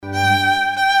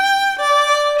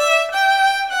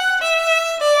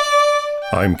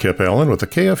I'm Kip Allen with the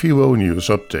KFUO News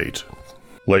Update.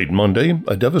 Late Monday,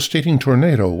 a devastating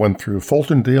tornado went through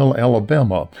Fultondale,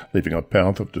 Alabama, leaving a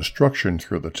path of destruction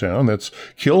through the town that's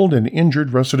killed and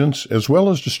injured residents as well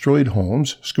as destroyed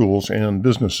homes, schools, and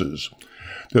businesses.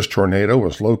 This tornado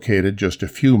was located just a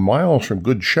few miles from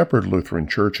Good Shepherd Lutheran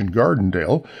Church in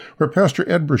Gardendale, where Pastor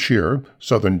Ed Brashear,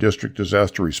 Southern District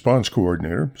Disaster Response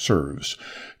Coordinator, serves.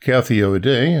 Kathy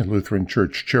O'Day, Lutheran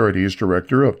Church Charities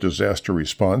Director of Disaster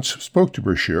Response, spoke to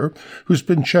Brashear, who's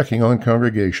been checking on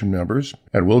congregation members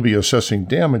and will be assessing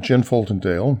damage in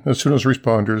Fultondale as soon as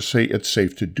responders say it's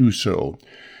safe to do so.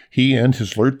 He and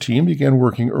his alert team began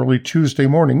working early Tuesday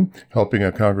morning, helping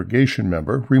a congregation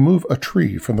member remove a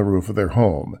tree from the roof of their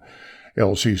home.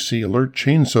 LCC alert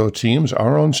chainsaw teams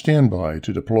are on standby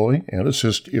to deploy and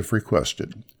assist if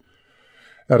requested.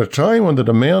 At a time when the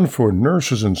demand for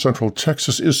nurses in Central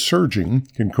Texas is surging,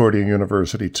 Concordia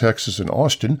University, Texas in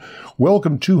Austin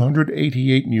welcomed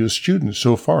 288 new students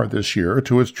so far this year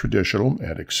to its traditional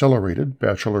and accelerated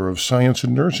Bachelor of Science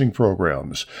in Nursing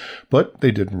programs, but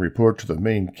they didn't report to the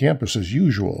main campus as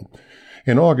usual.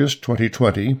 In August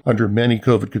 2020, under many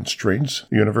COVID constraints,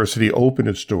 the university opened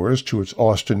its doors to its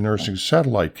Austin Nursing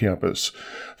Satellite Campus.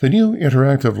 The new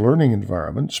interactive learning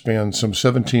environment spans some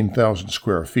 17,000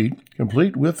 square feet,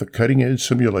 complete with a cutting-edge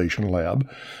simulation lab,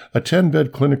 a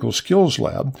 10-bed clinical skills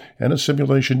lab, and a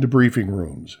simulation debriefing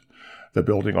rooms. The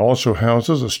building also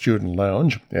houses a student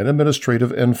lounge and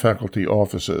administrative and faculty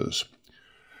offices.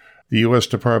 The U.S.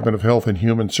 Department of Health and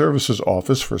Human Services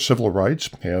Office for Civil Rights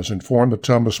has informed the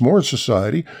Thomas More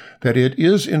Society that it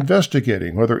is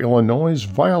investigating whether Illinois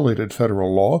violated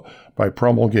federal law by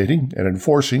promulgating and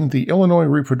enforcing the Illinois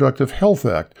Reproductive Health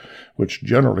Act, which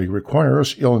generally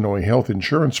requires Illinois health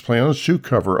insurance plans to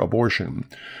cover abortion.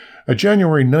 A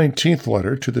January 19th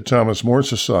letter to the Thomas More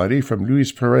Society from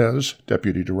Luis Perez,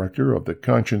 Deputy Director of the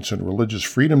Conscience and Religious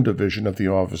Freedom Division of the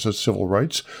Office of Civil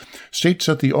Rights, states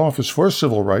that the Office for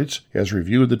Civil Rights has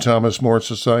reviewed the Thomas More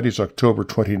Society's October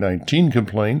 2019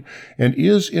 complaint and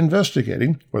is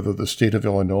investigating whether the state of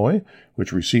Illinois,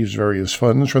 which receives various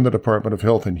funds from the Department of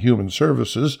Health and Human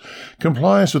Services,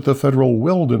 complies with the federal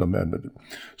Weldon Amendment.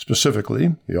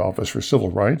 Specifically, the Office for Civil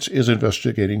Rights is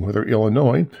investigating whether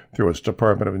Illinois, through its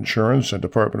Department of Insurance and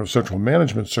Department of Central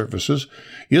Management Services,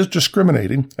 is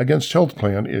discriminating against health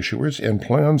plan issuers and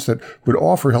plans that would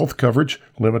offer health coverage,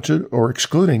 limited or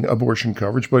excluding abortion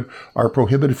coverage, but are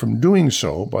prohibited from doing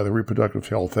so by the Reproductive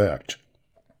Health Act.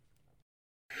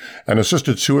 An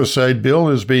assisted suicide bill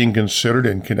is being considered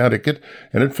in Connecticut,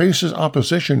 and it faces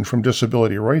opposition from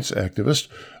disability rights activists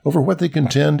over what they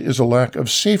contend is a lack of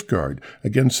safeguard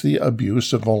against the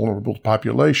abuse of vulnerable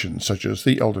populations, such as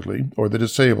the elderly or the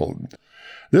disabled.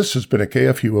 This has been a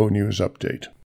KFUO News Update.